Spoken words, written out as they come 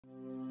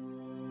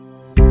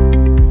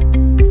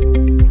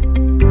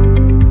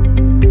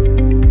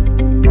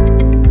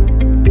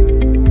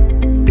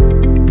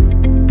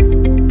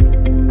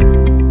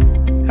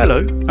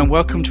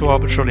welcome to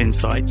Arbitral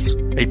Insights,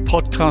 a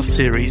podcast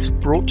series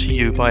brought to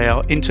you by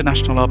our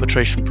international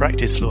arbitration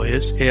practice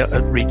lawyers here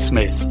at Reed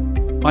Smith.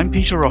 I'm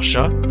Peter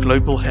Roscher,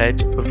 Global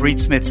Head of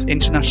Reed Smith's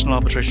International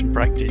Arbitration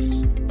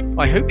Practice.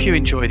 I hope you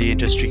enjoy the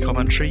industry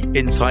commentary,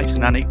 insights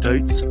and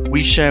anecdotes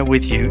we share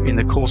with you in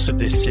the course of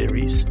this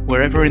series,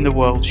 wherever in the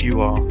world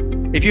you are.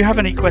 If you have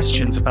any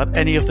questions about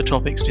any of the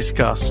topics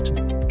discussed,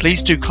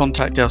 please do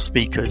contact our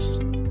speakers.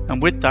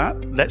 And with that,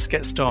 let's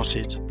get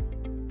started.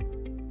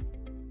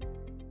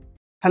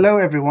 Hello,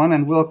 everyone,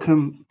 and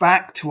welcome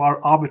back to our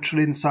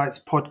Arbitral Insights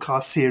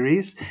podcast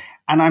series.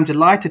 And I'm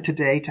delighted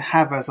today to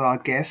have as our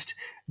guest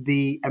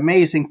the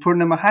amazing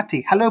Poornima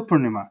Hatti. Hello,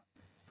 Poornima.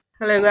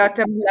 Hello,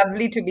 Gautam.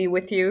 Lovely to be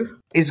with you.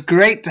 It's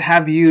great to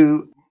have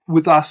you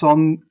with us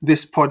on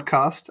this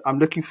podcast. I'm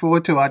looking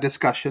forward to our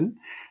discussion.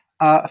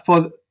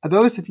 For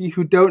those of you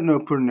who don't know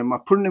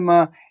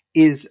Poornima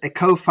is a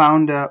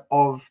co-founder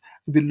of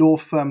the law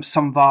firm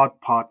Samvad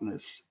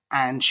Partners,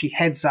 and she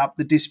heads up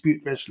the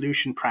dispute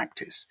resolution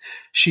practice.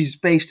 She's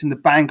based in the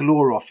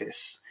Bangalore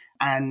office,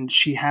 and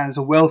she has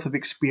a wealth of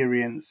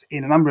experience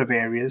in a number of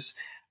areas,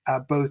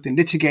 both in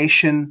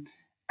litigation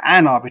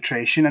and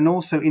arbitration, and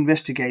also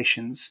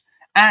investigations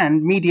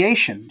and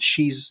mediation.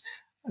 She's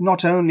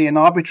not only an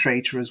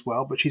arbitrator as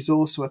well, but she's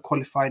also a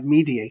qualified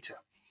mediator.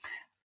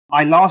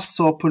 I last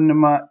saw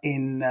Poornima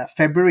in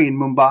February in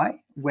Mumbai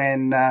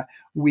when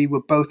we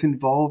were both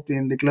involved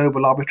in the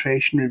Global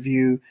Arbitration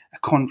Review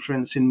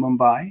conference in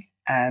Mumbai,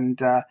 and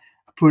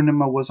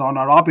Poornima was on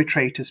our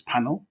arbitrators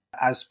panel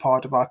as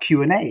part of our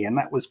Q&A, and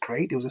that was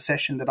great. It was a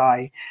session that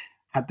I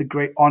had the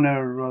great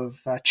honor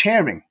of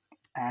chairing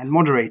and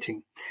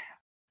moderating.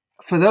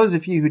 For those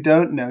of you who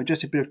don't know,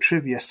 just a bit of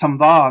trivia,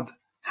 Samvad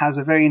has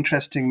a very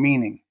interesting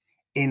meaning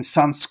in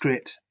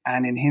Sanskrit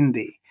and in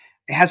Hindi.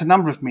 It has a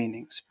number of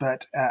meanings,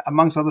 but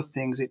amongst other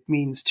things, it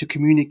means to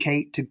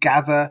communicate, to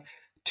gather,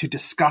 to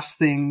discuss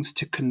things,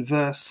 to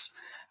converse.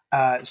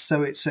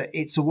 So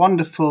it's a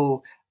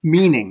wonderful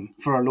meaning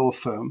for a law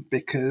firm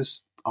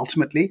because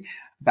ultimately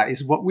that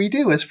is what we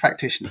do as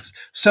practitioners.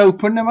 So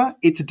Poornima,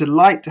 it's a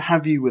delight to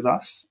have you with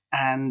us,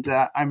 and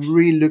I'm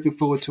really looking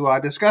forward to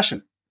our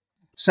discussion.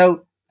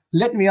 So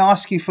let me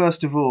ask you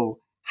first of all,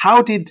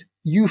 how did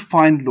you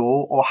find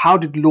law, or how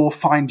did law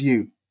find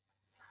you?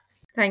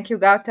 Thank you,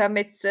 Gautam.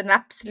 It's an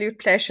absolute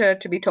pleasure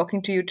to be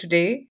talking to you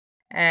today.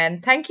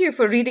 And thank you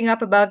for reading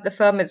up about the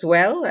firm as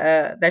well.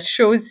 That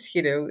shows,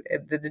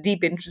 the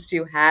deep interest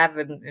you have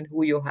in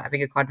who you're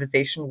having a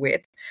conversation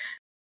with.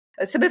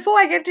 So before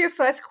I get to your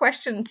first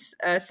questions,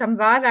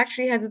 Samvad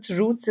actually has its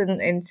roots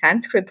in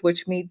Sanskrit,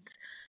 which means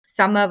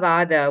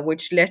Samavada,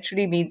 which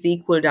literally means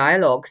equal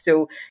dialogue.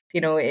 So,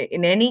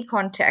 in any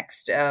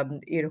context,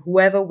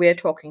 whoever we're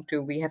talking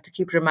to, we have to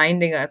keep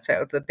reminding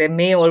ourselves that there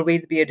may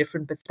always be a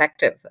different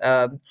perspective,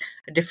 a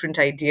different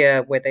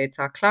idea, whether it's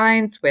our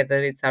clients, whether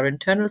it's our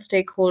internal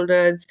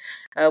stakeholders,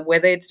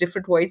 whether it's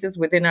different voices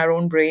within our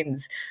own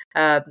brains.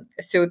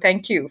 So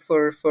thank you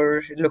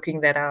for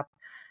looking that up.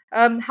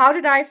 How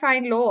did I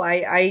find law?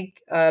 I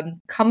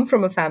come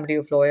from a family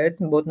of lawyers,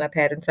 and both my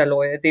parents are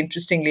lawyers.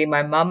 Interestingly,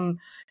 my mum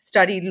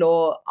studied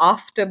law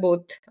after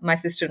both my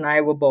sister and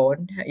I were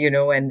born,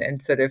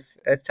 and sort of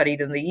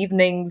studied in the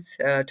evenings,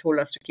 told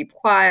us to keep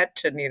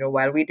quiet. And,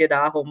 while we did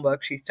our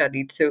homework, she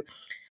studied. So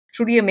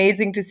truly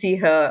amazing to see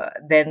her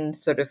then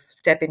sort of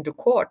step into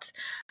courts.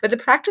 But the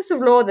practice of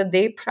law that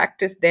they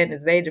practiced then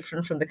is very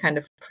different from the kind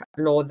of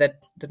law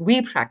that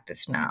we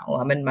practice now.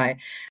 I mean, my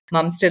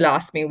mom still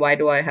asks me, why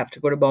do I have to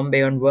go to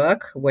Bombay on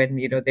work when,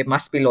 there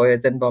must be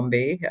lawyers in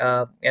Bombay?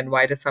 And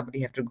why does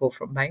somebody have to go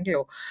from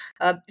Bangalore?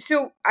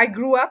 So I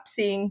grew up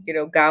seeing,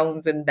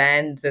 gowns and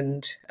bands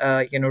and,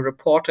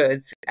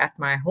 reporters at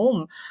my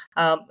home.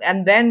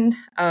 And then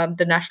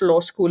the National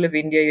Law School of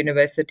India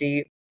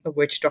University,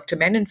 which Dr.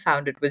 Menon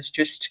founded, was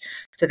just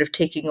sort of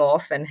taking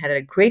off and had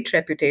a great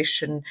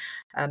reputation.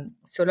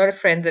 So a lot of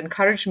friends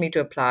encouraged me to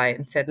apply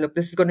and said, look,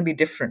 this is going to be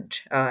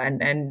different.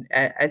 And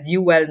as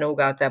you well know,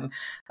 Gautam,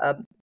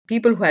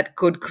 people who had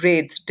good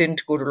grades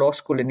didn't go to law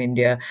school in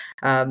India.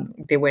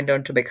 They went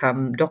on to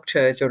become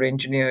doctors or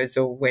engineers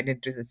or went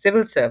into the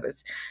civil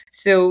service.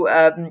 So,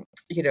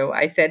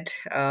 I said,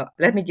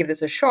 let me give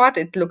this a shot.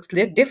 It looks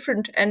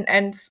different.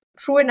 And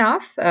true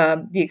enough,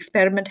 the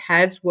experiment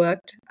has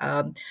worked.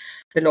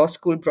 The law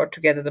school brought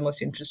together the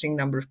most interesting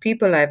number of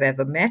people I've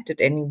ever met at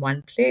any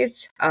one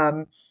place.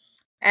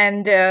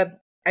 And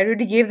I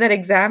really gave that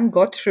exam,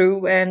 got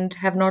through, and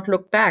have not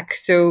looked back.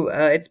 So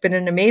it's been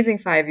an amazing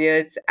 5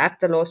 years at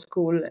the law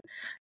school,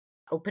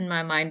 opened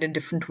my mind in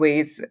different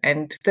ways.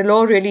 And the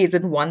law really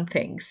isn't one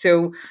thing.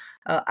 So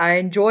I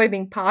enjoy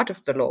being part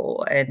of the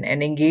law and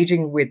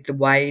engaging with the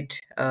wide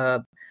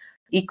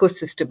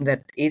ecosystem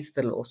that is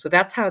the law. So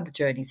that's how the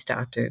journey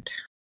started.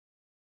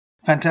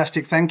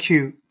 Fantastic. Thank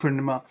you,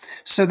 Poornima.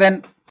 So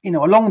then,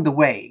 along the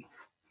way,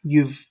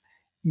 you,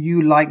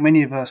 like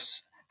many of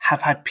us,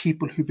 have had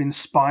people who've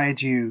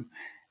inspired you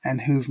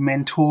and who've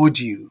mentored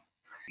you.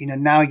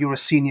 Now you're a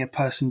senior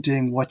person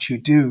doing what you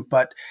do,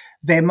 but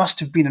there must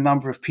have been a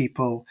number of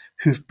people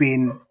who've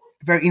been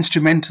very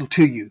instrumental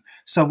to you.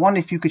 So I wonder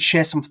if you could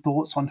share some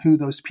thoughts on who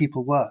those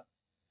people were.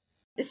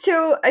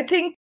 So I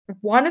think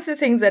one of the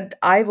things that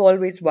I've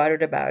always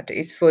worried about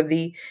is for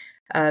the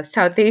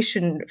South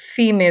Asian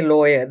female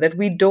lawyer that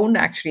we don't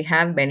actually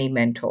have many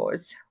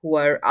mentors who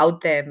are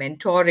out there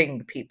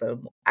mentoring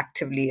people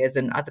actively as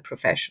in other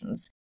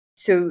professions.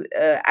 So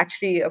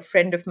actually, a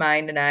friend of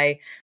mine and I,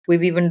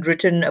 we've even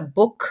written a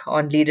book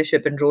on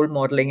leadership and role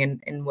modeling,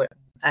 and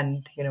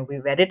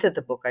we've edited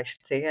the book, I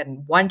should say.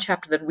 And one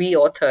chapter that we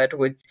authored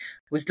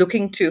was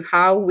looking to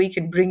how we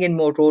can bring in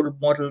more role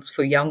models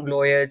for young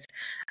lawyers,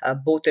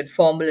 both in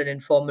formal and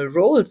informal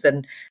roles,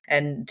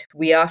 and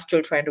we are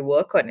still trying to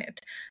work on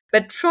it.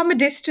 But from a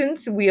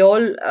distance, we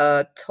all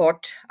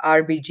thought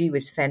RBG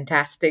was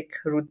fantastic,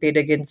 Ruth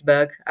Bader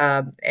Ginsburg,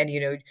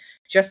 and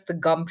just the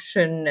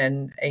gumption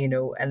and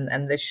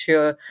the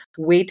sheer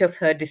weight of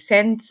her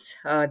dissents,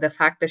 the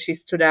fact that she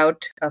stood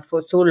out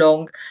for so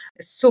long,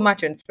 so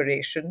much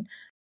inspiration.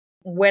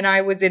 When I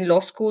was in law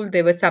school,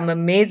 there were some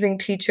amazing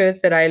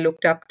teachers that I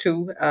looked up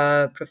to.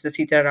 Professor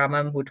Sita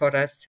Ramam, who taught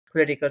us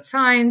political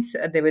science.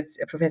 There was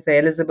Professor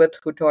Elizabeth,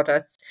 who taught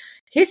us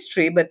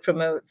history, but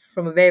from a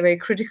very, very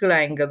critical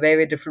angle,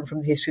 very different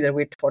from the history that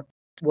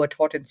were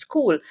taught in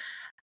school.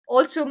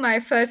 Also, my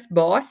first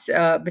boss,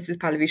 Mrs.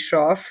 Pallavi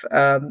Shroff,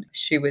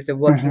 she was a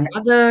working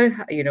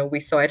mother. We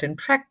saw it in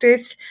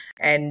practice,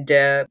 and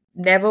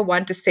never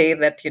want to say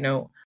that,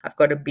 I've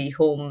got to be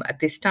home at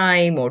this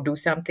time or do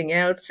something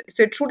else.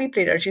 So it truly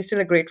played out. She's still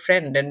a great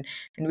friend. And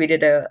we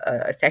did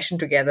a session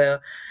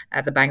together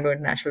at the Bangalore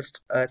International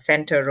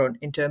Center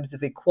in terms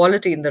of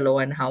equality in the law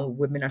and how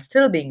women are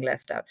still being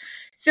left out.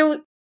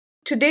 So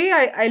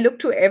today, I look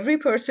to every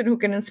person who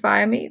can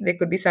inspire me. There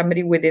could be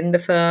somebody within the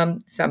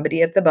firm,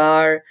 somebody at the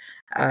bar,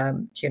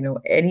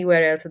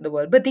 anywhere else in the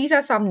world. But these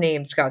are some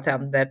names,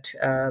 Gautam,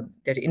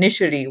 that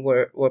initially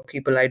were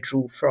people I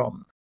drew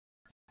from.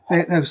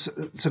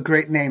 Those are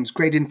great names,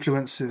 great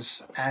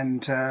influences.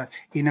 And,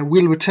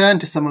 we'll return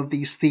to some of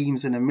these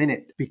themes in a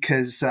minute,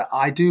 because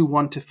I do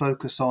want to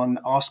focus on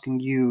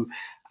asking you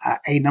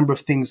a number of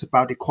things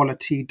about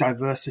equality,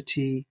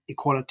 diversity,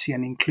 equality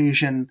and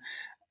inclusion,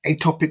 a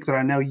topic that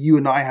I know you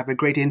and I have a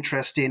great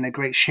interest in, a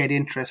great shared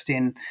interest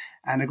in,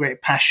 and a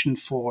great passion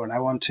for.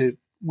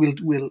 And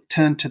we'll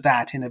turn to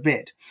that in a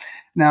bit.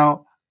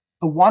 Now,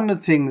 one of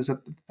the things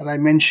that I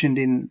mentioned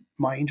in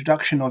my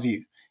introduction of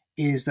you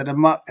is that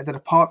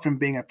apart from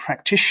being a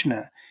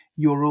practitioner,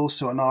 you're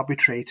also an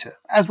arbitrator,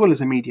 as well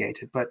as a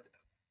mediator, but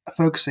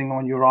focusing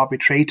on your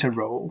arbitrator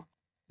role.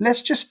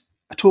 Let's just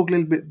talk a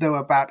little bit, though,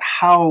 about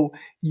how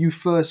you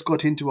first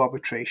got into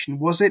arbitration.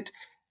 Was it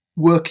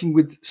working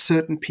with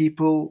certain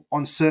people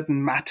on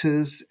certain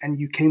matters and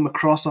you came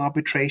across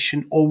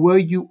arbitration, or were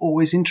you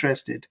always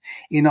interested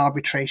in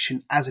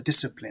arbitration as a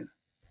discipline?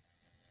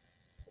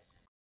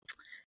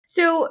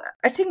 So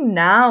I think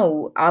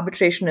now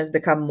arbitration has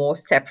become more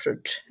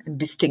separate and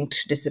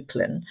distinct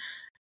discipline.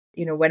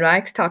 When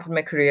I started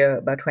my career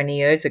about 20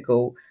 years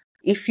ago,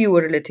 if you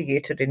were a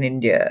litigator in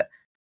India,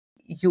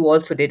 you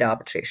also did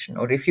arbitration.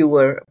 Or if you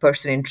were a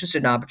person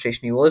interested in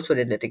arbitration, you also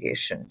did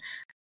litigation.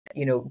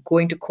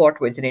 Going to court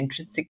was an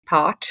intrinsic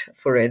part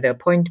for either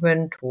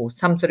appointment or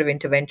some sort of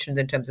interventions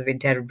in terms of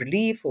interim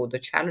relief or the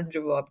challenge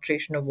of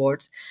arbitration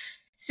awards.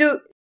 So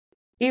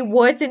it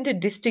wasn't a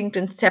distinct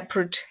and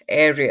separate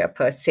area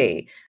per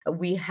se.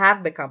 We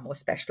have become more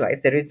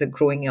specialized. There is a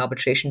growing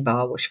arbitration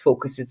bar which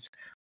focuses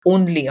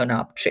only on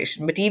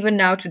arbitration. But even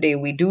now today,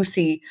 we do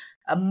see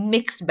a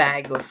mixed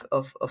bag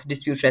of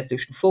dispute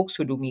resolution folks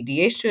who do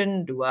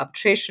mediation, do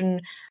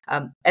arbitration,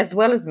 as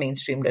well as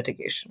mainstream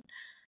litigation.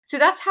 So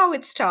that's how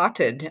it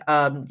started.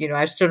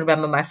 I still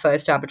remember my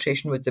first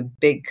arbitration was a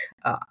big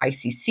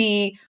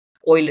ICC,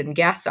 oil and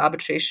gas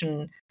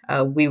arbitration.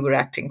 We were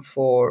acting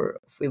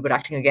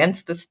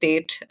against the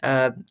state.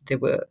 There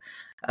were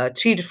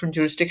 3 different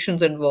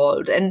jurisdictions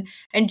involved, and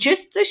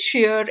just the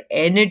sheer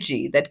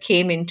energy that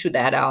came into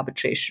that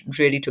arbitration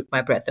really took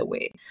my breath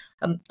away.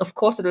 Of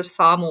course, it was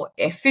far more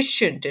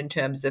efficient in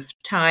terms of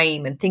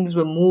time and things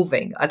were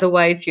moving.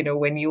 Otherwise,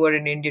 when you are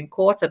in Indian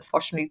courts,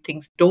 unfortunately,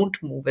 things don't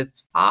move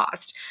as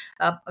fast.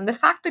 And the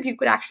fact that you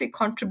could actually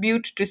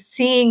contribute to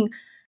seeing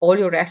all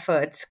your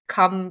efforts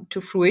come to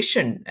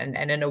fruition and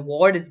an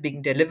award is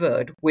being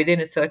delivered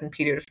within a certain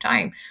period of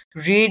time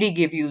really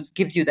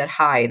gives you that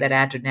high, that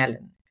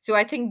adrenaline. So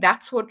I think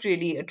that's what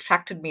really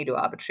attracted me to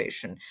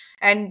arbitration.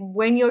 And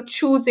when you're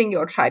choosing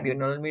your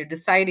tribunal and you're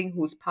deciding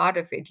who's part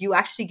of it, you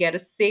actually get a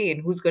say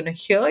in who's going to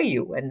hear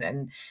you.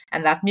 And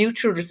that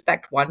mutual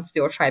respect, once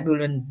your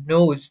tribunal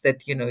knows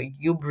that,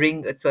 you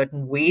bring a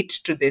certain weight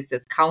to this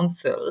as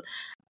counsel,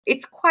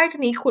 it's quite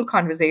an equal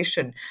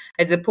conversation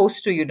as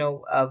opposed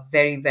to,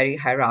 very, very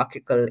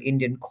hierarchical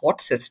Indian court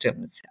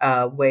systems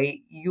where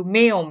you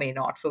may or may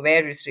not, for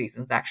various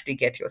reasons, actually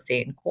get your say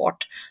in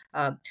court.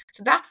 So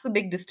that's the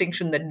big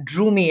distinction that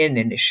drew me in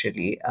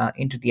initially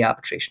into the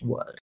arbitration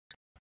world.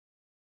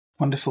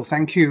 Wonderful.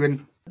 Thank you.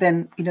 And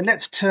then,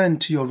 let's turn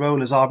to your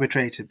role as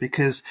arbitrator,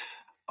 because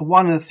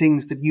one of the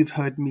things that you've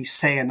heard me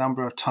say a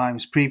number of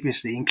times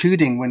previously,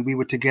 including when we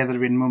were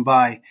together in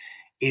Mumbai,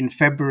 in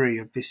February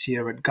of this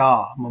year at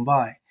GAR,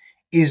 Mumbai,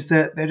 is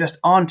that there just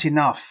aren't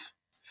enough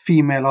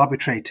female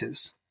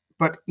arbitrators.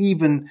 But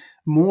even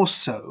more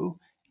so,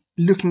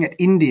 looking at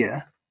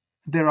India,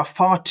 there are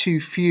far too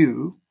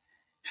few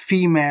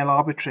female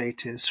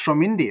arbitrators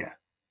from India.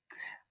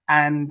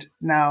 And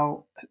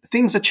now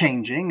things are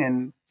changing,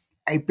 and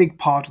a big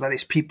part of that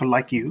is people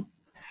like you.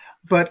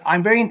 But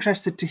I'm very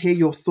interested to hear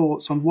your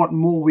thoughts on what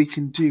more we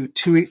can do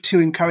to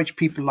encourage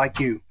people like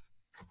you.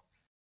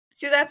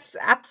 So that's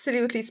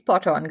absolutely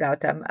spot on,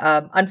 Gautam.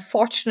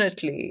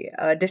 Unfortunately,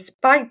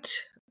 despite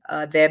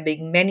there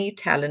being many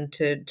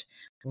talented,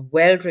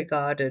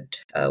 well-regarded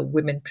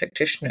women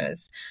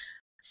practitioners,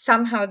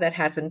 somehow that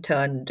hasn't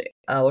turned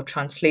or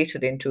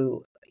translated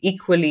into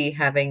equally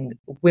having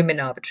women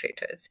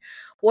arbitrators.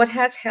 What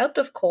has helped,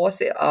 of course,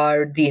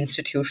 are the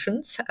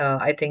institutions.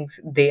 I think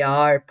they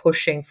are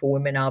pushing for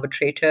women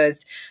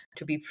arbitrators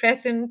to be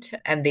present,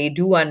 and they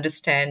do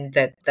understand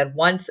that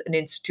once an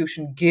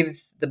institution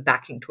gives the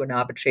backing to an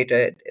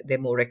arbitrator, they're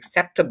more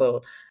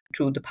acceptable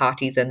to the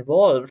parties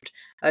involved.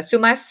 So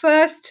my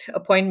first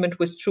appointment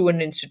was through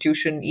an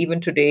institution.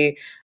 Even today,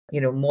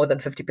 more than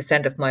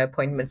 50% of my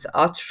appointments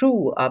are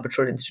through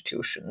arbitral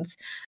institutions.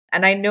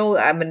 And I know,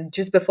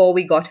 just before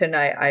we got in,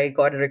 I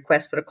got a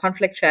request for a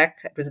conflict check.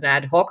 It was an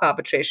ad hoc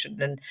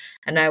arbitration.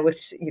 And I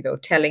was,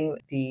 telling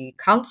the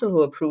counsel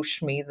who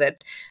approached me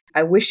that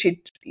I wish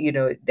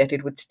that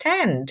it would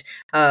stand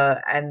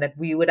and that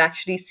we would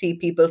actually see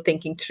people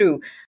thinking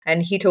through.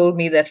 And he told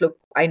me that, look,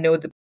 I know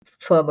the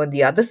firm on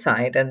the other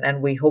side,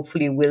 and we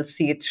hopefully will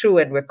see it through,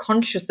 and we're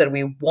conscious that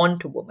we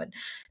want a woman.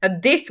 Now,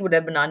 this would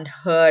have been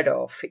unheard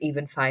of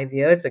even 5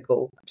 years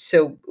ago.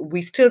 So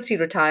we still see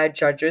retired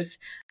judges.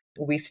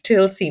 We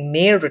still see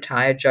male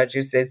retired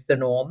judges as the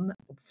norm.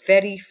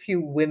 Very few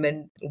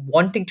women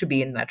wanting to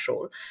be in that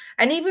role.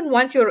 And even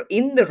once you're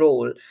in the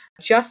role,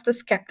 just the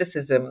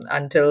skepticism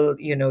until,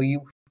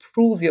 you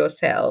prove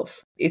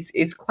yourself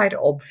is quite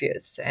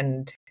obvious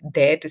and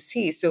there to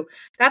see. So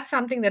that's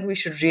something that we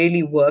should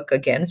really work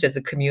against as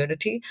a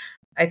community.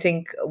 I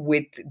think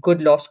with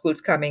good law schools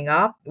coming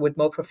up, with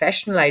more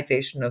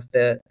professionalization of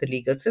the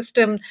legal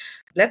system,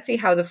 let's see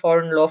how the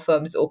foreign law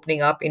firms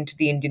opening up into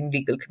the Indian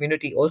legal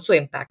community also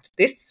impacts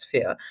this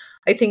sphere.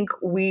 I think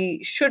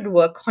we should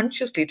work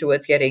consciously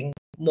towards getting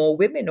more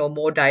women or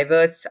more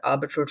diverse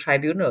arbitral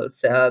tribunals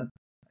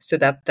so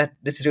that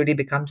this really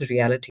becomes a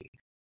reality.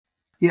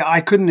 Yeah,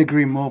 I couldn't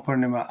agree more,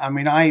 Poornima. I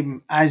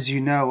mean, as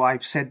you know,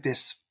 I've said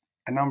this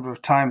a number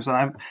of times,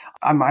 and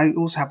I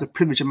also have the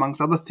privilege, amongst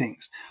other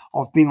things,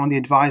 of being on the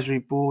advisory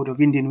board of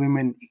Indian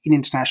Women in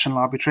International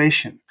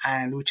Arbitration,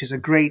 and which is a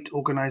great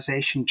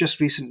organization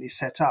just recently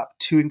set up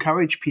to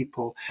encourage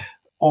people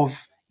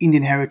of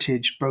Indian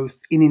heritage,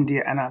 both in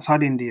India and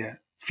outside India,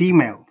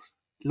 female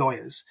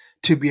lawyers,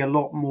 to be a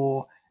lot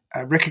more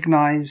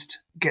recognized,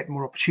 get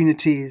more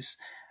opportunities,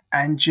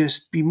 and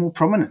just be more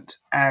prominent.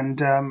 And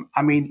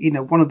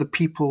one of the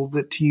people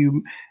that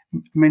you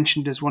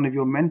mentioned as one of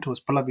your mentors,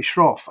 Pallavi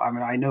Shroff. I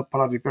mean, I know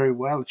Pallavi very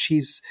well.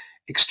 She's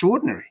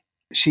extraordinary.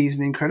 She's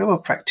an incredible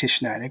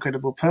practitioner, an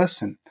incredible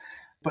person.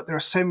 But there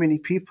are so many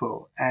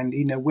people. And,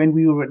 when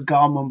we were at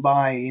GAR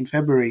Mumbai in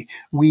February,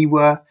 we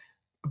were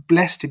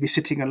blessed to be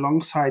sitting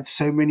alongside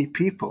so many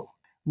people,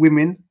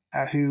 women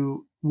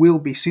who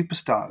will be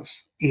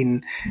superstars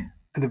in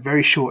the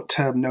very short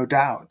term, no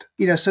doubt.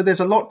 So there's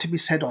a lot to be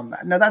said on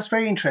that. Now, that's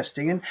very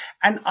interesting.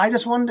 And I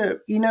just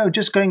wonder,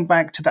 just going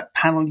back to that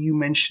panel you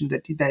mentioned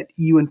that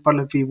you and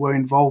Pallavi were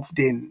involved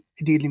in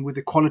dealing with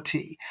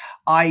equality,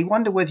 I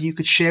wonder whether you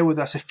could share with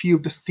us a few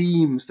of the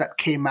themes that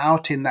came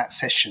out in that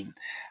session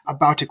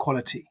about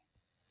equality.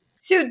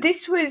 So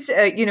this was,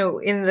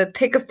 in the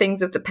thick of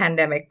things of the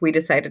pandemic, we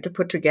decided to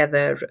put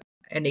together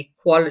an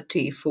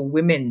equality for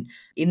women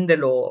in the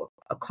law,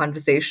 a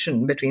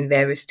conversation between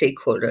various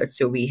stakeholders.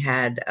 So we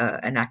had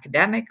an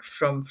academic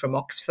from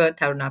Oxford,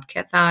 Tarunab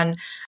Khethan.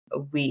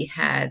 We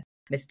had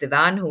Ms.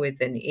 Devan, who is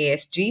an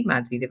ASG,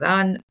 Madhvi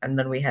Devan, and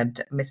then we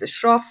had Mrs.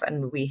 Shroff,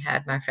 and we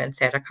had my friend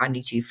Sarah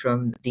Kandiji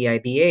from the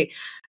IBA.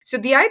 So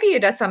the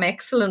IBA does some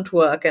excellent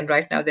work, and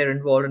right now they're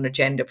involved in a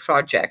gender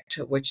project,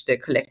 which they're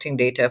collecting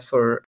data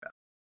for,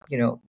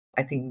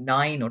 I think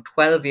 9 or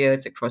 12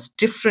 years across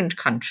different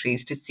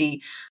countries to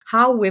see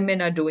how women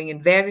are doing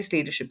in various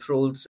leadership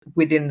roles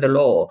within the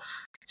law.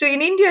 So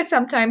in India,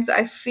 sometimes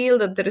I feel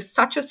that there is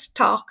such a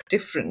stark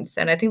difference,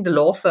 and I think the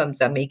law firms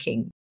are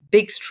making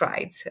big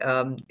strides.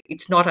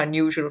 It's not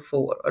unusual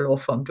for a law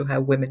firm to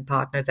have women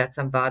partners. At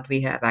Samvad,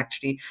 we have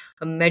actually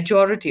a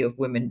majority of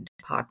women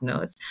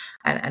partners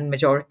and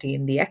majority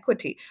in the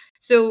equity.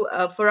 So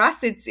for us,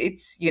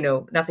 it's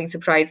nothing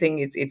surprising.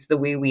 It's the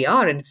way we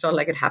are, and it's not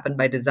like it happened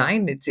by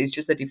design. It's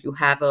just that if you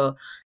have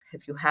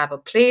a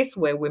place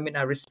where women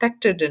are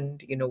respected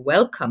and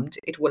welcomed,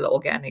 it will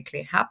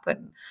organically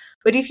happen.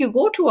 But if you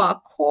go to our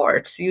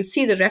courts, you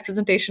see the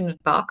representation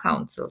at bar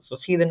councils, or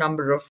see the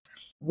number of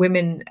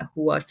women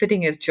who are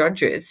sitting as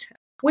judges.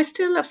 We're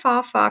still a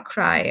far, far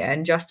cry.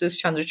 And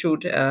Justice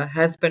Chandrachud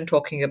has been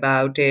talking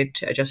about it.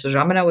 Justice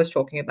Ramana was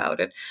talking about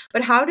it.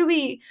 But how do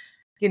we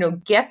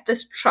get the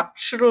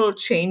structural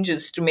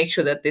changes to make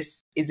sure that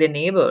this is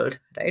enabled,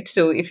 right?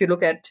 So if you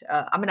look at,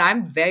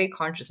 I'm very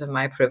conscious of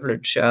my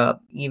privilege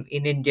in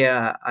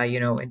India,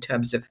 in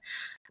terms of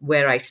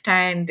where I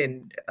stand,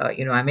 and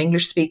I'm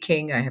English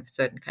speaking, I have a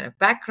certain kind of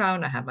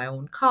background, I have my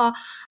own car.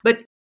 But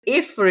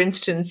if, for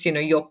instance,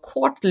 your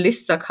court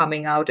lists are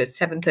coming out at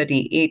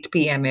 7:30, 8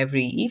 p.m.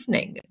 every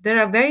evening, there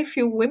are very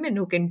few women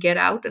who can get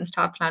out and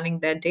start planning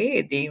their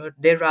day.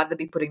 They'd rather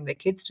be putting their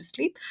kids to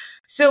sleep.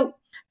 So,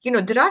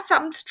 there are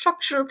some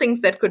structural things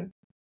that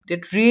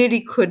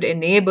really could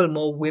enable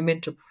more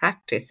women to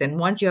practice. And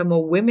once you have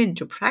more women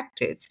to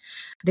practice,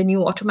 then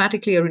you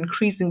automatically are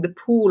increasing the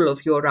pool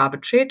of your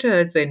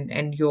arbitrators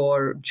and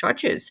your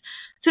judges.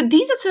 So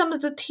these are some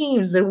of the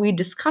themes that we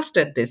discussed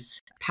at this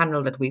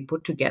panel that we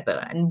put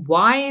together. And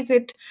why is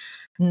it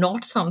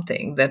not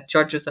something that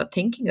judges are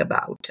thinking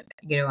about?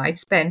 I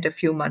spent a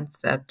few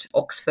months at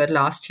Oxford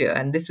last year,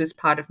 and this was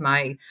part of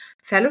my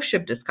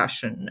fellowship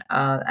discussion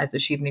as a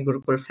Shivani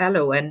Gurukul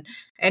fellow. And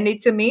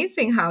it's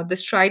amazing how the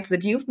strides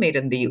that you've made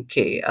in the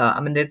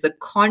UK. There's a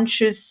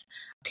conscious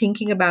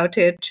thinking about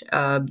it.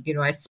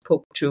 I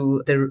spoke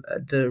to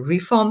the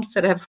reforms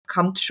that have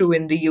come through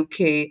in the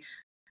UK.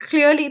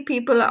 Clearly,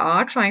 people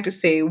are trying to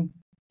say,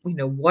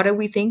 what are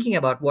we thinking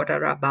about? What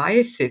are our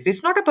biases?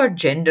 It's not about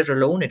gender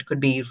alone. It could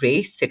be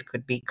race, it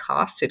could be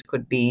caste, it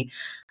could be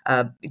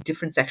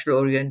different sexual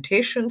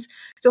orientations.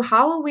 So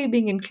how are we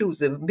being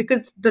inclusive?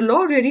 Because the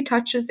law really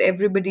touches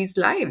everybody's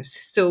lives.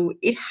 So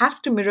it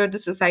has to mirror the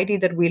society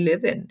that we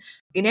live in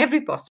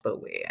every possible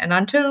way. And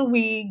until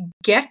we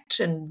get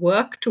and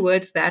work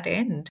towards that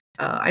end,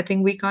 I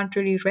think we can't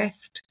really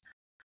rest.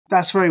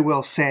 That's very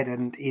well said.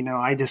 And,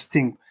 I just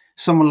think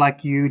someone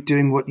like you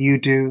doing what you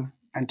do,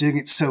 and doing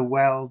it so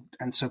well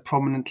and so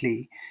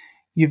prominently,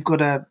 you've got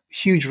a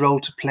huge role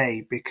to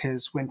play,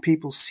 because when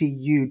people see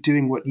you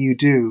doing what you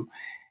do,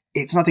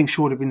 it's nothing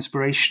short of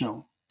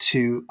inspirational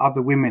to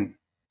other women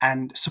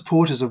and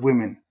supporters of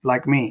women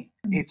like me.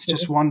 It's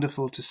just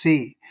wonderful to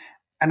see.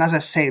 And as I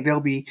say, there'll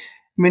be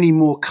many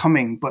more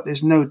coming, but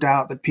there's no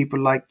doubt that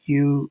people like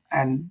you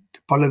and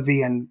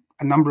Pallavi and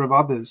a number of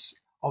others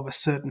of a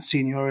certain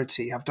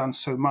seniority have done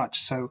so much.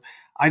 So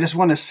I just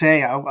want to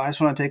say, I just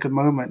want to take a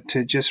moment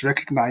to just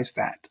recognize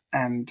that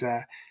and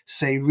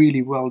say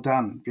really well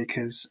done,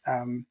 because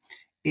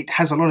it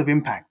has a lot of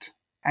impact,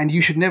 and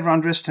you should never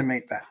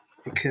underestimate that,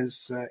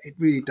 because it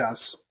really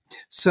does.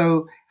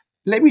 So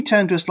let me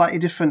turn to a slightly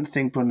different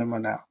thing, Poornima,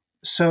 now.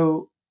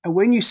 So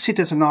when you sit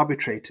as an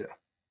arbitrator,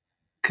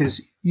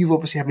 because you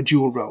obviously have a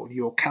dual role,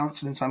 you're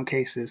counsel in some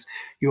cases,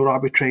 you're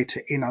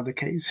arbitrator in other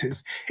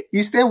cases,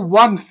 is there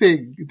one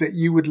thing that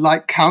you would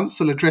like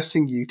counsel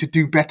addressing you to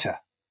do better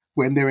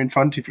when they're in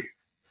front of you?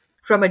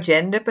 From a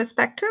gender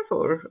perspective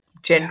or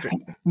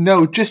generally?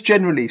 No, just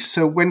generally.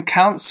 So when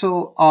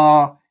counsel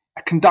are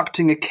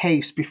conducting a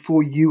case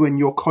before you and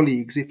your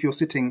colleagues, if you're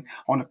sitting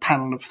on a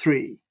panel of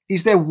 3,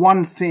 is there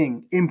one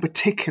thing in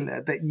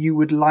particular that you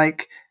would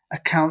like a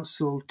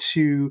counsel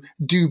to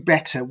do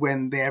better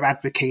when they're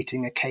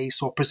advocating a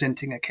case or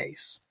presenting a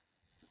case?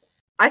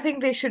 I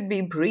think they should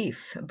be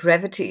brief.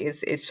 Brevity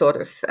is sort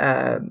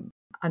of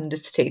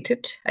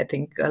understated. I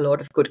think a lot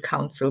of good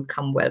counsel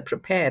come well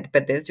prepared,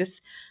 but there's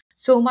just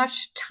so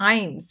much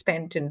time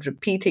spent in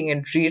repeating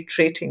and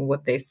reiterating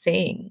what they're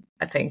saying.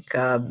 I think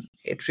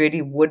it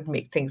really would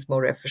make things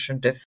more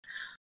efficient if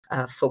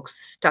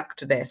folks stuck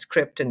to their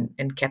script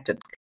and kept it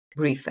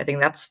brief. I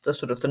think that's the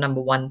sort of the number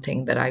one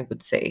thing that I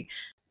would say.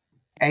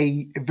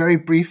 A very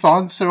brief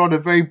answer on a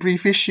very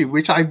brief issue,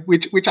 which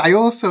I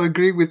also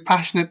agree with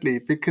passionately,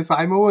 because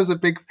I'm also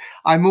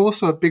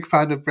a big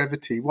fan of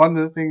brevity. One of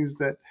the things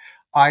that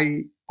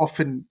I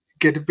often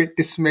get a bit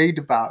dismayed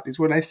about is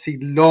when I see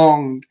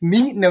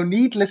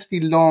needlessly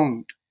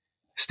long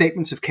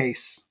statements of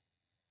case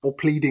or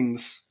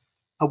pleadings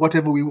or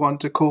whatever we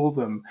want to call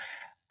them.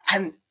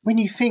 And when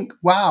you think,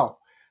 wow,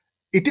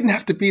 it didn't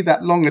have to be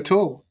that long at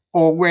all,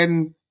 or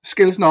when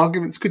skeleton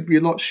arguments could be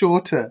a lot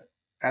shorter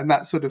and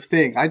that sort of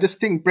thing. I just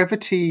think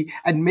brevity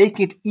and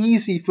making it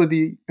easy for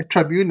the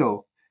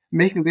tribunal,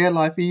 making their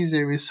life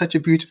easier, is such a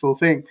beautiful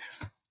thing.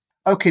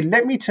 Okay,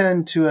 let me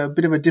turn to a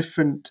bit of a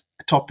different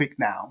topic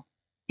now.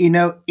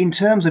 In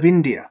terms of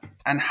India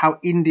and how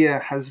India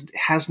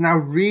has now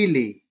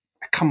really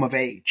come of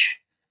age,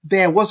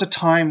 there was a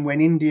time when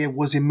India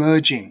was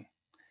emerging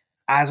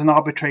as an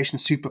arbitration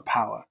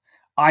superpower.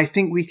 I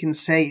think we can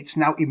say it's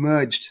now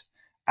emerged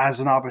as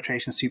an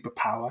arbitration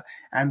superpower,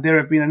 and there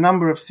have been a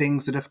number of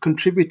things that have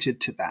contributed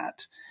to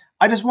that.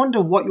 I just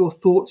wonder what your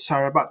thoughts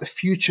are about the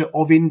future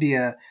of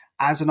India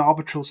as an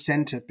arbitral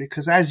center,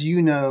 because as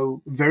you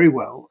know very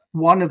well,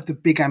 one of the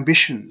big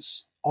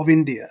ambitions of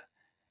India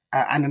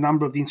and a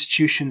number of the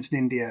institutions in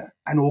India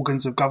and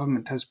organs of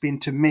government has been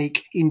to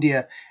make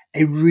India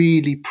a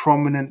really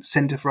prominent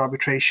center for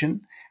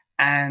arbitration.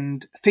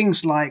 And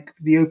things like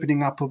the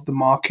opening up of the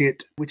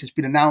market, which has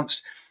been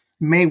announced,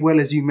 may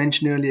well, as you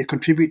mentioned earlier,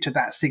 contribute to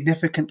that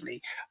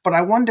significantly. But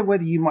I wonder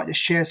whether you might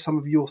just share some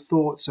of your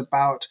thoughts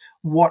about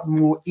what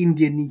more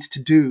India needs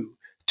to do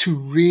to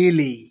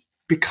really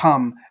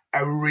become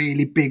a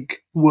really big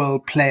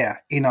world player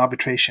in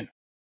arbitration?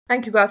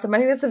 Thank you, Gautam. I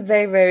think that's a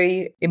very,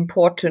 very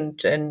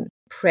important and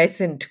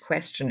present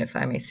question, if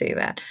I may say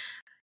that.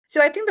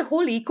 So I think the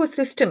whole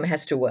ecosystem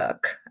has to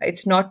work.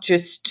 It's not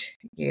just,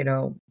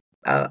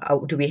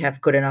 do we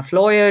have good enough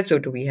lawyers or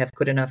do we have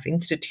good enough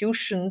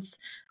institutions?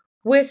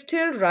 We're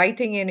still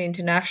writing in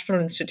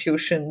international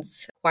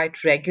institutions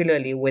quite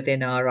regularly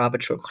within our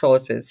arbitral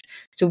clauses.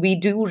 So we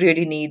do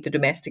really need the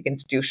domestic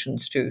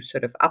institutions to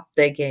sort of up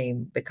their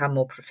game, become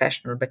more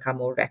professional, become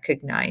more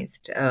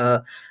recognized,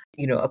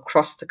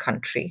 across the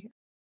country.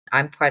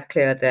 I'm quite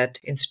clear that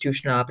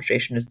institutional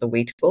arbitration is the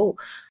way to go.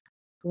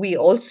 We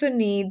also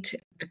need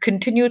the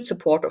continued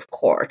support of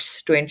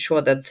courts to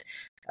ensure that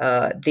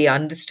they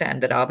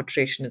understand that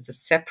arbitration is a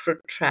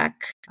separate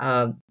track.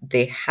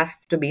 They have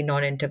to be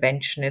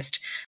non-interventionist.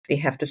 They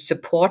have to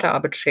support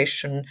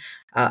arbitration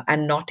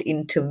and not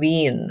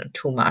intervene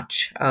too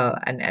much.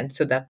 And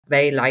so that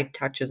very light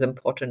touch is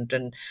important.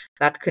 And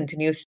that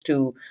continues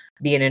to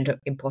be an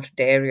important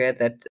area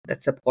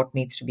that support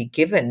needs to be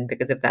given,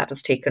 because if that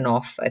is taken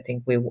off, I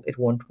think it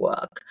won't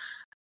work.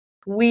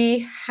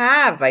 We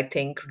have, I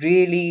think,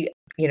 really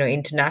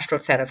international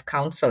set of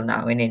counsel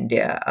now in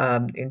India,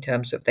 in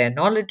terms of their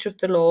knowledge of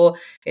the law,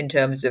 in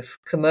terms of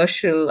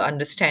commercial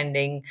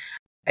understanding.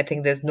 I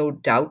think there's no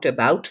doubt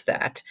about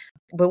that.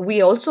 But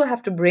we also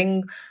have to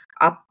bring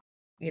up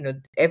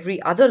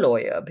every other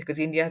lawyer, because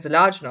India has a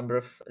large number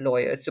of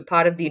lawyers. So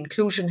part of the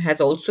inclusion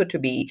has also to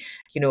be,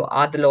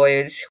 are the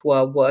lawyers who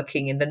are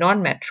working in the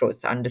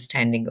non-metros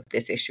understanding of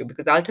this issue?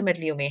 Because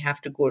ultimately you may have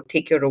to go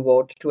take your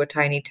award to a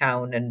tiny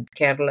town in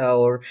Kerala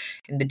or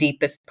in the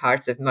deepest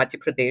parts of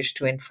Madhya Pradesh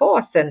to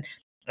enforce. And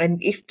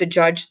if the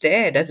judge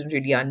there doesn't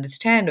really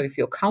understand, or if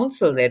your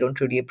counsel there don't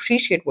really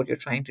appreciate what you're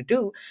trying to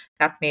do,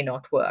 that may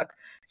not work.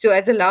 So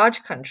as a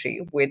large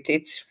country with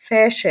its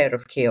fair share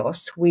of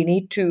chaos, we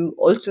need to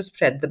also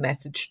spread the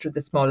message to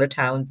the smaller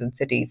towns and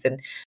cities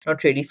and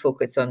not really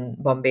focus on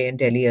Bombay and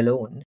Delhi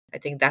alone. I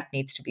think that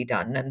needs to be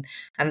done,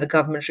 and the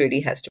government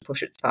really has to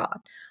push its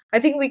part. I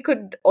think we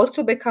could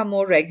also become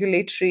more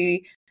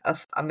regulatory.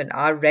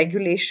 Our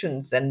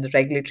regulations and the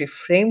regulatory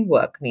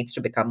framework needs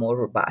to become more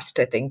robust.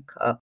 I think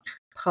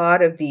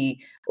part of the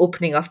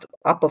opening up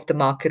of the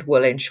market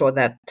will ensure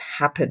that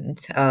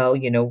happens.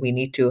 We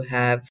need to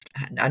have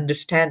and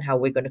understand how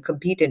we're going to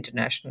compete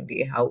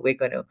internationally, how we're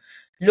going to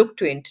look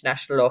to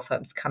international law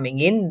firms coming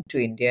into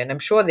India. And I'm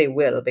sure they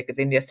will, because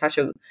India is such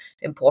an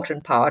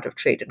important part of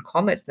trade and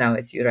commerce now,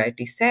 as you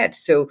rightly said.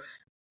 So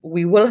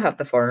we will have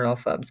the foreign law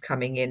firms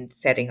coming in,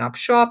 setting up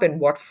shop. In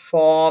what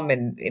form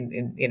and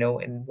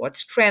in what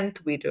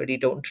strength, we really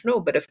don't know.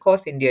 But of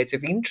course, India is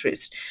of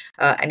interest,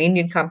 and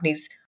Indian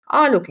companies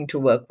are looking to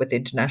work with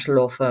international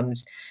law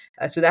firms.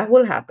 So that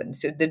will happen.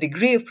 So the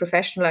degree of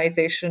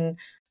professionalization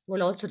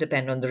will also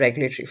depend on the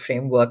regulatory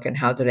framework and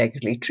how the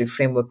regulatory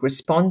framework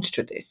responds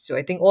to this. So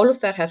I think all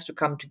of that has to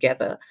come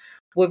together.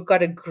 We've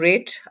got a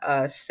great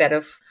set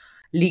of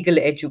legal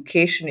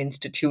education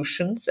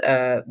institutions.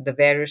 The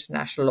various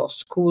national law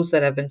schools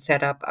that have been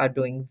set up are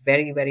doing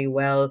very, very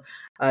well.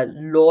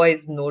 Law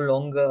is no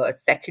longer a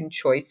second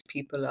choice.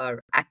 People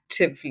are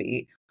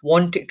actively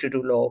wanting to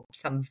do law,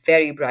 some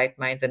very bright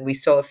minds. And we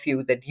saw a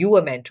few that you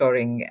were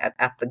mentoring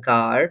at the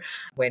GAR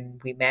when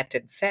we met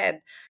in Feb.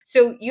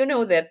 So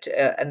that,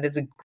 and there's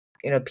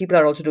people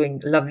are also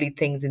doing lovely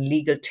things in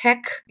legal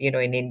tech, in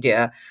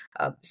India.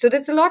 So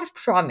there's a lot of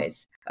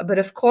promise. But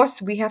of course,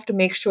 we have to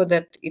make sure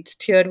that it's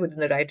steered within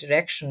the right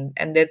direction.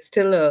 And there's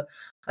still a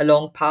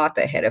long path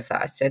ahead of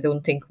us. I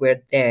don't think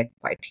we're there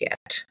quite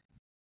yet.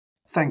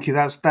 Thank you.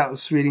 That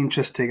was really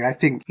interesting. I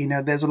think,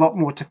 there's a lot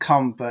more to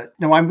come, but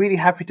I'm really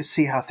happy to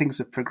see how things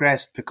have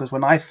progressed, because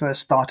when I first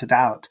started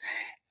out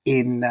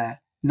in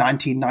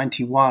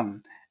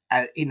 1991,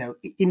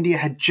 India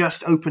had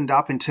just opened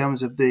up in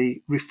terms of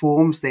the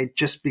reforms. They'd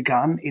just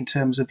begun in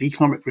terms of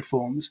economic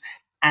reforms.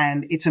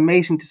 And it's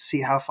amazing to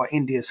see how far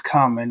India's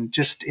come, and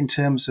just in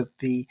terms of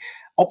the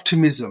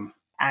optimism.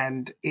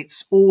 And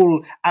it's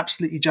all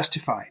absolutely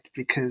justified,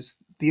 because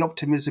the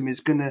optimism is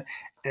going to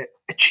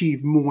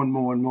achieve more and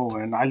more and more.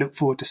 And I look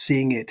forward to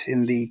seeing it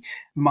in the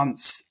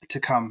months to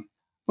come.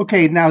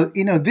 Okay, now,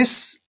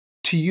 this,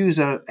 to use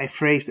a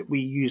phrase that we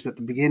used at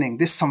the beginning,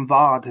 this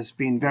samvad has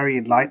been very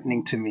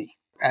enlightening to me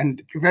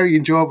and very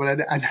enjoyable.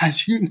 And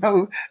as you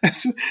know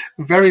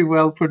very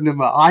well,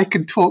 Poornima, I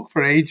can talk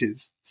for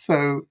ages.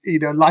 So,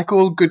 like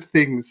all good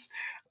things,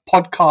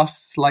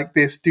 podcasts like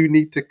this do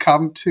need to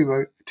come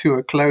to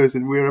a close,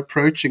 and we're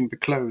approaching the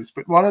close.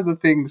 But one of the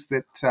things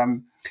that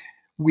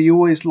we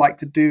always like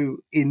to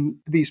do in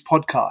these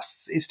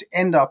podcasts is to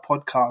end our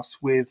podcasts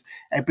with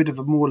a bit of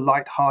a more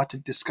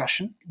light-hearted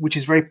discussion, which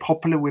is very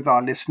popular with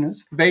our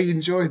listeners. They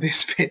enjoy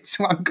this bit.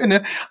 So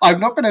I'm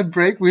not gonna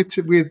break with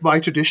my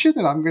tradition,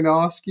 and I'm gonna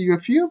ask you a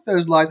few of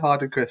those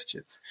light-hearted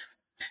questions.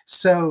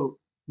 So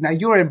now,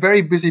 you're a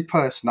very busy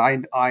person.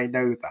 I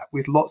know that,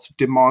 with lots of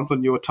demands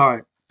on your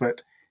time.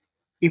 But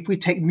if we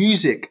take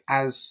music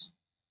as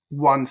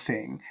one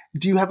thing,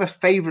 do you have a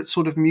favorite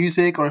sort of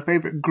music, or a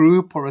favorite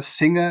group, or a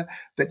singer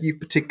that you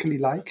particularly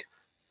like?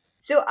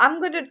 So I'm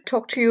going to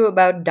talk to you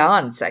about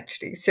dance,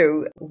 actually.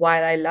 So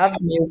while I love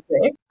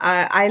music,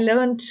 I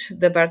learned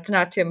the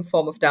Bharatanatyam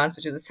form of dance,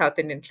 which is a South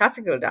Indian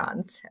classical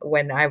dance,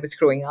 when I was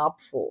growing up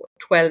for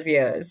 12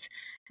 years.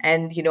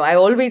 And, I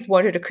always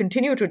wanted to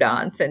continue to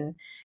dance. And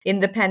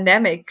in the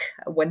pandemic,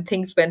 when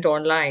things went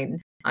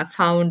online, I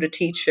found a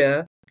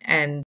teacher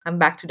and I'm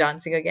back to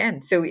dancing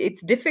again. So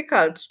it's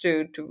difficult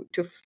to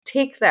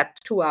take that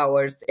 2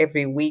 hours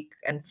every week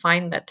and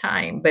find that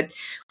time. But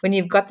when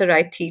you've got the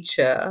right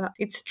teacher,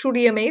 it's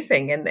truly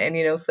amazing. And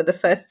for the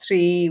first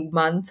 3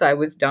 months, I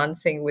was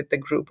dancing with a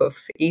group of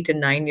 8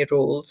 and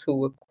 9-year-olds who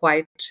were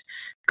quite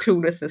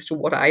clueless as to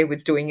what I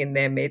was doing in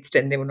their midst,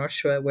 and they were not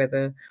sure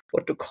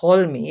what to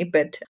call me.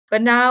 But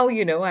now,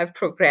 I've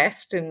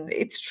progressed, and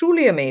it's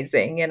truly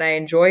amazing, and I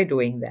enjoy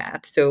doing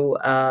that. So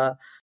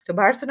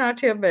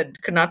Bharatanatyam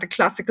and Carnatic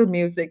classical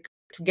music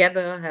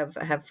together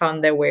have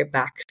found their way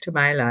back to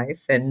my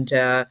life. And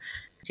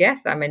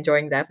yes, I'm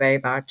enjoying that very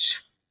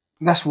much.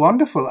 That's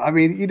wonderful. I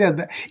mean,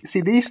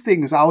 see, these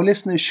things, our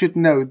listeners should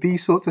know,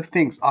 these sorts of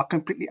things are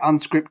completely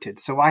unscripted.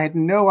 So I had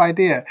no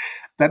idea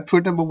that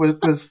Poornima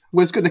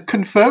was going to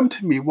confirm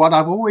to me what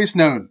I've always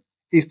known,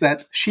 is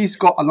that she's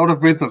got a lot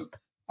of rhythm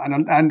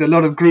and a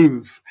lot of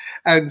groove.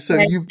 And so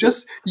you've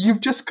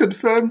just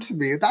confirmed to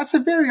me that's a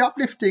very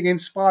uplifting,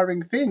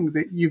 inspiring thing,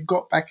 that you've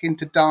got back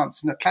into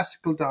dance and a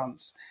classical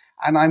dance.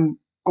 And I'm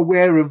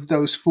aware of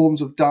those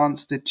forms of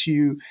dance that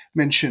you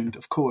mentioned,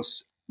 of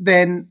course.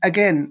 Then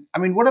again, I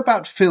mean, what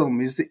about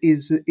film? Is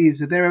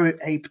there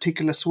a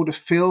particular sort of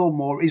film,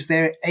 or is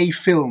there a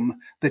film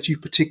that you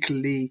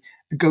particularly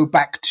go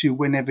back to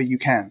whenever you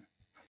can?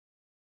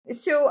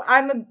 So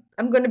I'm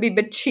going to be a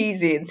bit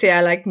cheesy and say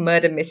I like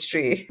murder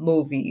mystery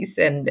movies,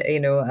 and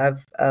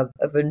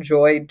I've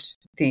enjoyed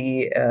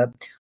the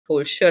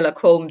whole Sherlock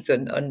Holmes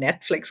on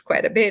Netflix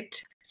quite a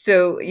bit.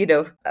 So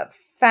a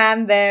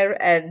fan there,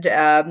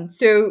 and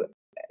so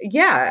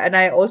yeah, and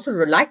I also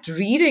liked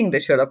reading the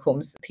Sherlock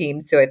Holmes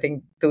theme. So I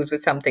think those were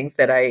some things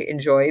that I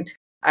enjoyed.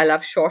 I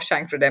love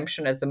Shawshank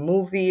Redemption as a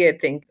movie. I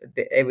think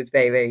it was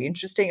very, very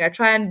interesting. I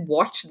try and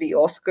watch the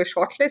Oscar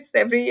shortlists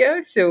every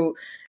year. So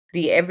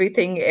the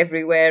Everything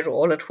Everywhere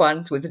All at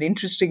Once was an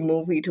interesting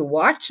movie to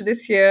watch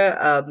this year.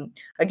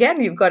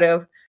 Again, you've got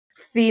a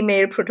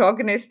female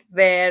protagonist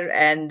there,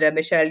 and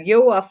Michelle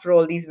Yeoh, after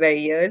all these very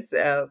years,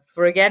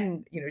 for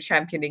again,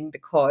 championing the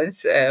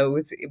cause. It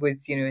was a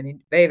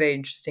very, very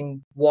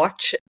interesting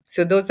watch.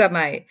 So those are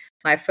my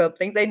film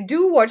things. I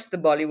do watch the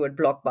Bollywood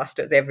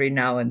blockbusters every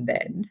now and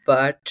then,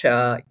 but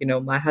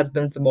my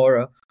husband's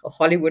more a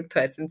Hollywood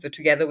person, so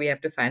together we have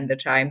to find the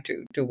time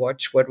to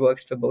watch what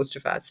works for both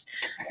of us.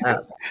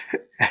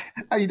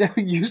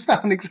 You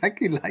sound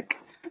exactly like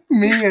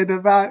me and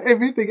about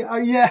everything.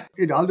 Yeah,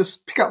 I'll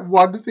just pick up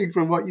one thing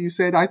from what you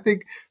said. I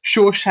think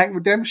Shawshank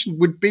Redemption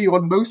would be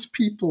on most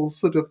people's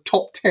sort of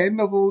top 10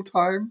 of all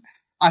time.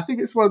 I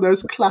think it's one of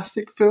those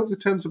classic films in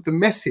terms of the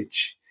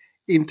message,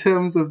 in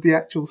terms of the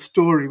actual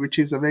story, which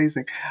is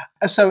amazing.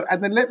 So,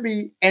 and then let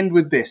me end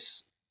with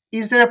this.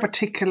 Is there a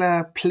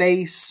particular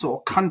place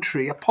or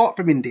country, apart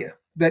from India,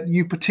 that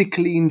you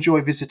particularly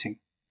enjoy visiting?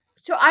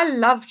 So I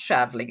love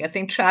traveling. I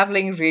think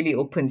traveling really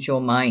opens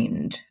your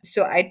mind.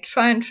 So I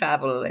try and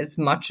travel as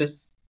much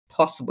as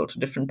possible to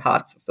different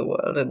parts of the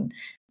world and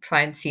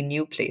try and see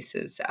new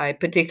places. I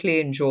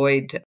particularly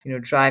enjoyed,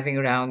 driving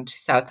around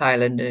South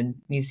Island and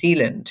New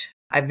Zealand.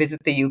 I visit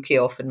the UK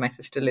often. My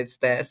sister lives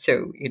there.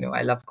 So,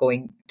 I love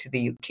going to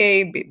the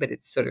UK, but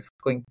it's sort of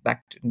going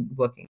back to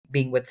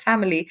being with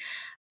family.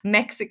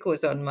 Mexico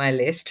is on my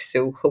list,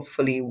 so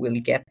hopefully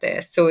we'll get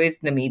there. So is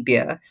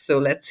Namibia. So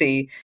let's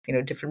see,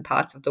 different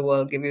parts of the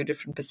world give you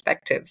different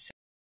perspectives.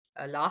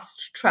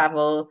 Last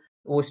travel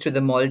was to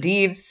the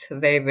Maldives,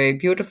 very, very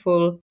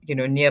beautiful,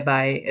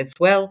 nearby as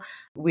well.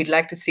 We'd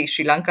like to see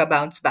Sri Lanka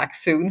bounce back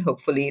soon.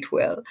 Hopefully it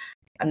will.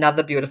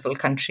 Another beautiful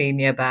country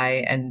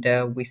nearby,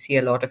 and we see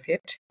a lot of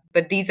it.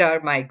 But these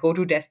are my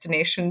go-to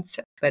destinations,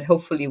 but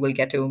hopefully we'll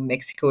get to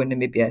Mexico and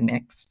Namibia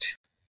next.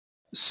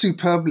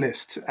 Superb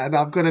list. And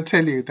I've got to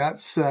tell you,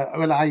 that's,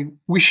 I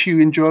wish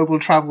you enjoyable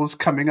travels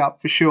coming up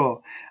for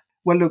sure.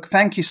 Well, look,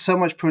 thank you so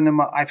much,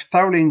 Poornima. I've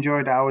thoroughly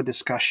enjoyed our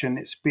discussion.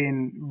 It's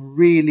been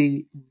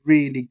really,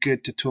 really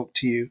good to talk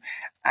to you.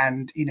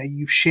 And,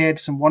 you've shared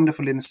some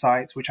wonderful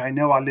insights, which I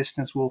know our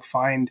listeners will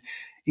find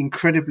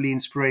incredibly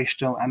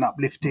inspirational and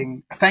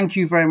uplifting. Thank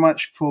you very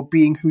much for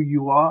being who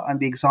you are and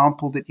the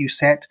example that you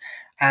set,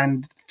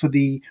 and for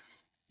the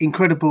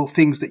incredible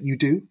things that you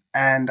do.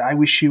 And I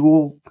wish you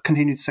all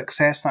continued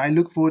success. And I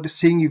look forward to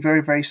seeing you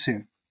very, very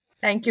soon.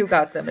 Thank you,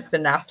 Gautam. It's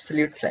been an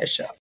absolute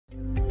pleasure.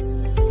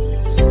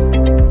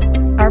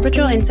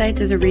 Arbitral Insights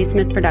is a Reed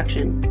Smith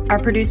production. Our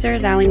producer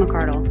is Ali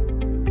McCardle.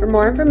 For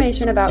more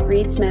information about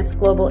Reed Smith's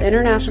global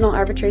international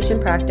arbitration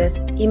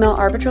practice, email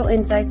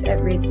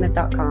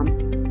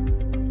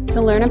arbitralinsights@reedsmith.com.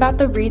 To learn about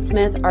the Reed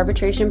Smith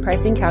Arbitration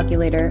Pricing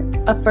Calculator,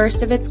 a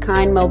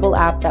first-of-its-kind mobile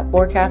app that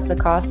forecasts the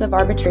costs of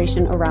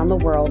arbitration around the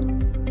world,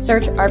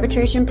 search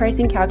Arbitration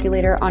Pricing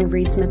Calculator on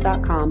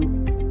reedsmith.com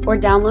or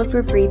download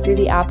for free through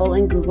the Apple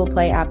and Google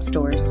Play app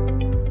stores.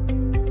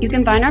 You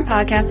can find our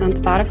podcast on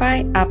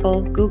Spotify,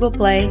 Apple, Google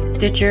Play,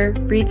 Stitcher,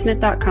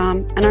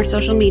 reedsmith.com, and our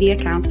social media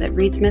accounts at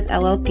Reedsmith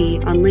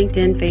LLP on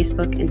LinkedIn,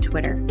 Facebook, and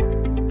Twitter.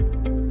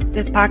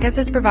 This podcast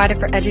is provided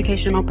for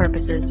educational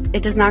purposes.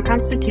 It does not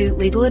constitute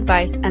legal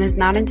advice and is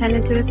not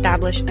intended to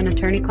establish an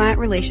attorney-client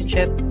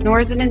relationship, nor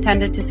is it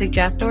intended to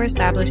suggest or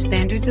establish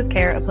standards of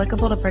care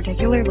applicable to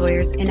particular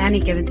lawyers in any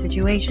given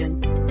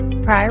situation.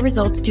 Prior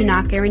results do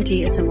not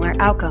guarantee a similar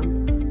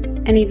outcome.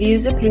 Any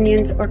views,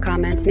 opinions, or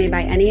comments made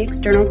by any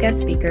external guest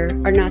speaker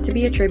are not to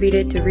be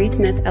attributed to Reed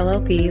Smith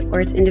LLP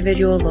or its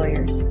individual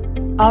lawyers.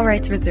 All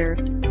rights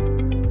reserved.